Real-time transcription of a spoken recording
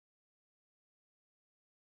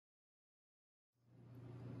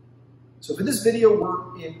So for this video,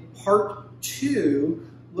 we're in part 2,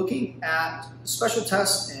 looking at special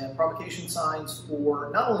tests and provocation signs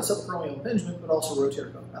for not only subacromial impingement, but also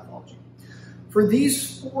rotator cuff pathology. For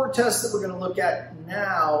these 4 tests that we're going to look at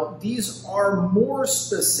now, these are more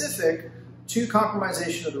specific to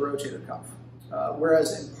compromisation of the rotator cuff.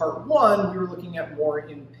 Whereas in part 1, we were looking at more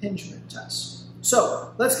impingement tests.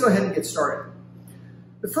 So let's go ahead and get started.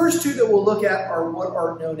 The first 2 that we'll look at are what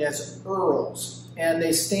are known as Earls, and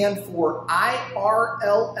they stand for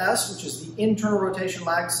IRLS, which is the internal rotation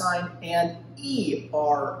lag sign, and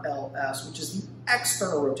ERLS, which is the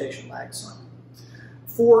external rotation lag sign.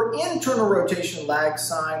 For internal rotation lag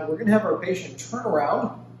sign, we're going to have our patient turn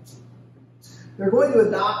around. They're going to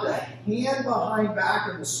adopt a hand behind back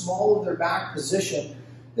in the small of their back position.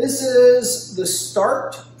 This is the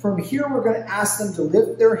start. From here, we're going to ask them to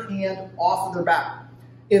lift their hand off of their back.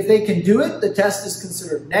 If they can do it, the test is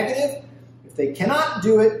considered negative. If they cannot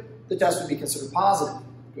do it, the test would be considered positive.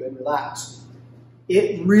 Go ahead and relax.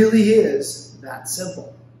 It really is that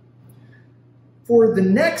simple. For the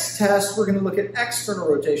next test, we're going to look at external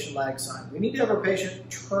rotation lag sign. We need to have our patient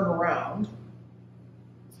turn around.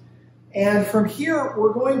 And from here,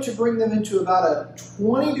 we're going to bring them into about a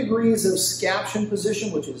 20 degrees of scaption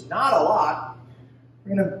position, which is not a lot.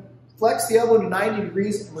 We're going to flex the elbow to 90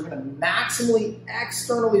 degrees, and we're going to maximally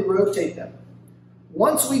externally rotate them.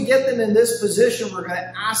 Once we get them in this position, we're going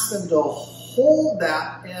to ask them to hold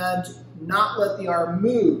that and not let the arm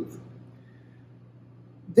move.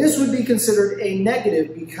 This would be considered a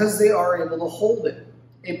negative because they are able to hold it.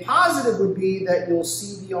 A positive would be that you'll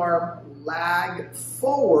see the arm lag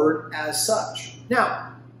forward as such.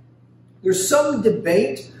 Now, there's some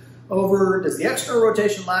debate over, does the external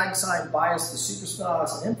rotation lag sign bias the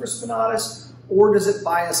supraspinatus and infraspinatus, or does it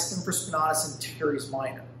bias infraspinatus and teres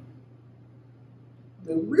minor?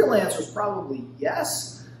 The real answer is probably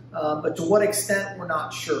yes, but to what extent, we're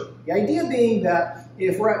not sure. The idea being that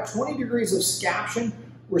if we're at 20 degrees of scaption,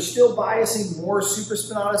 we're still biasing more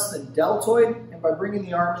supraspinatus than deltoid, and by bringing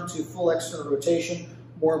the arm into full external rotation,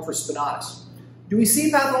 more infraspinatus. Do we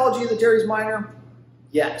see pathology of the teres minor?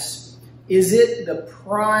 Yes. Is it the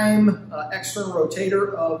prime external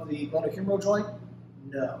rotator of the glenohumeral joint?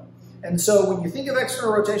 No. And so when you think of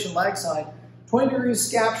external rotation lag sign, 20 degrees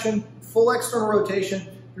scaption, full external rotation,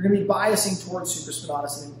 you're going to be biasing towards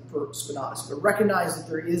supraspinatus and infraspinatus. But recognize that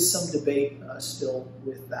there is some debate still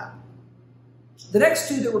with that. The next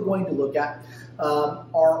 2 that we're going to look at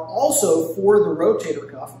are also for the rotator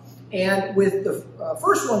cuff. And with the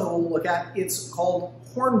first one that we'll look at, it's called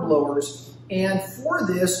Hornblowers. And for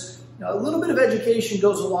this, a little bit of education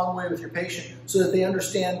goes a long way with your patient so that they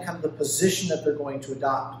understand kind of the position that they're going to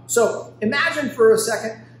adopt. So imagine for a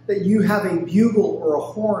second that you have a bugle or a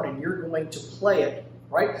horn and you're going to play it,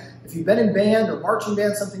 right? If you've been in band or marching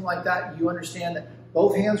band, something like that, you understand that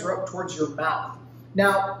both hands are up towards your mouth.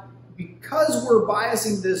 Now, because we're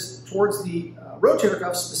biasing this towards the rotator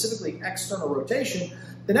cuff, specifically external rotation,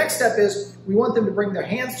 the next step is we want them to bring their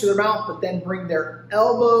hands to their mouth, but then bring their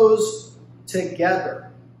elbows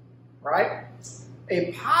together, right?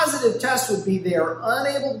 A positive test would be they are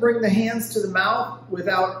unable to bring the hands to the mouth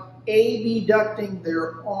without abducting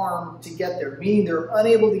their arm to get there, meaning they're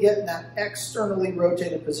unable to get in that externally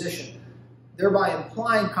rotated position, thereby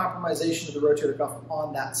implying compromisation of the rotator cuff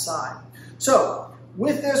on that side. So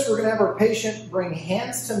with this, we're going to have our patient bring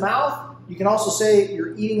hands to mouth. You can also say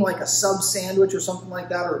you're eating like a sub sandwich or something like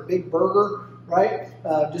that, or a big burger, right?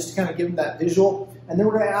 Just to kind of give them that visual. And then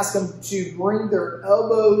we're going to ask them to bring their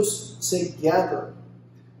elbows together.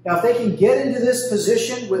 Now, if they can get into this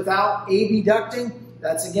position without abducting,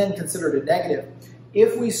 that's again considered a negative.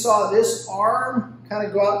 If we saw this arm kind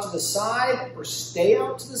of go out to the side or stay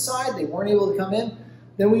out to the side, they weren't able to come in,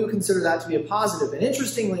 then we would consider that to be a positive. And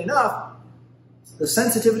interestingly enough, the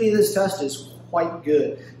sensitivity of this test is quite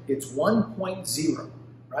good. It's 1.0,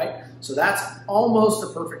 right? So that's almost a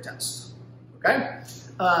perfect test, okay?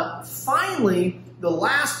 Finally, the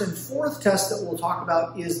last and 4th test that we'll talk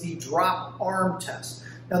about is the drop arm test.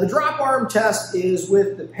 Now, the drop arm test is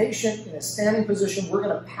with the patient in a standing position. We're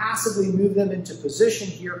going to passively move them into position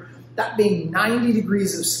here, that being 90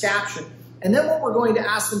 degrees of scaption. And then what we're going to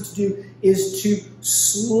ask them to do is to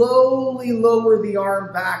slowly lower the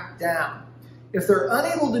arm back down. If they're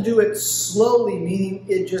unable to do it slowly, meaning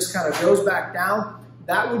it just kind of goes back down,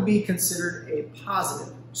 that would be considered a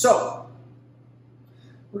positive. So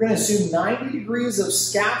we're going to assume 90 degrees of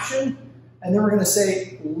scaption, and then we're going to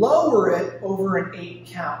say lower it over an 8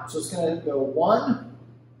 count. So it's going to go 1,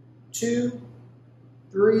 2,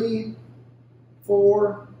 3,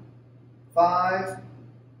 4, 5,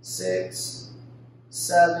 6,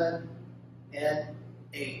 7, and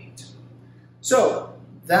 8. So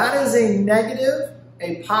that is a negative.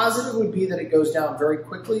 A positive would be that it goes down very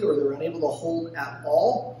quickly or they're unable to hold at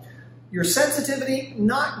all. Your sensitivity,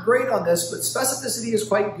 not great on this, but specificity is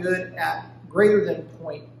quite good at greater than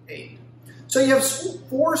 0.8. So you have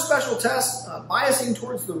 4 special tests biasing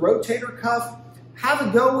towards the rotator cuff. Have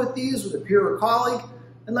a go with these with a peer or colleague,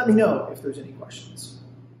 and let me know if there's any questions.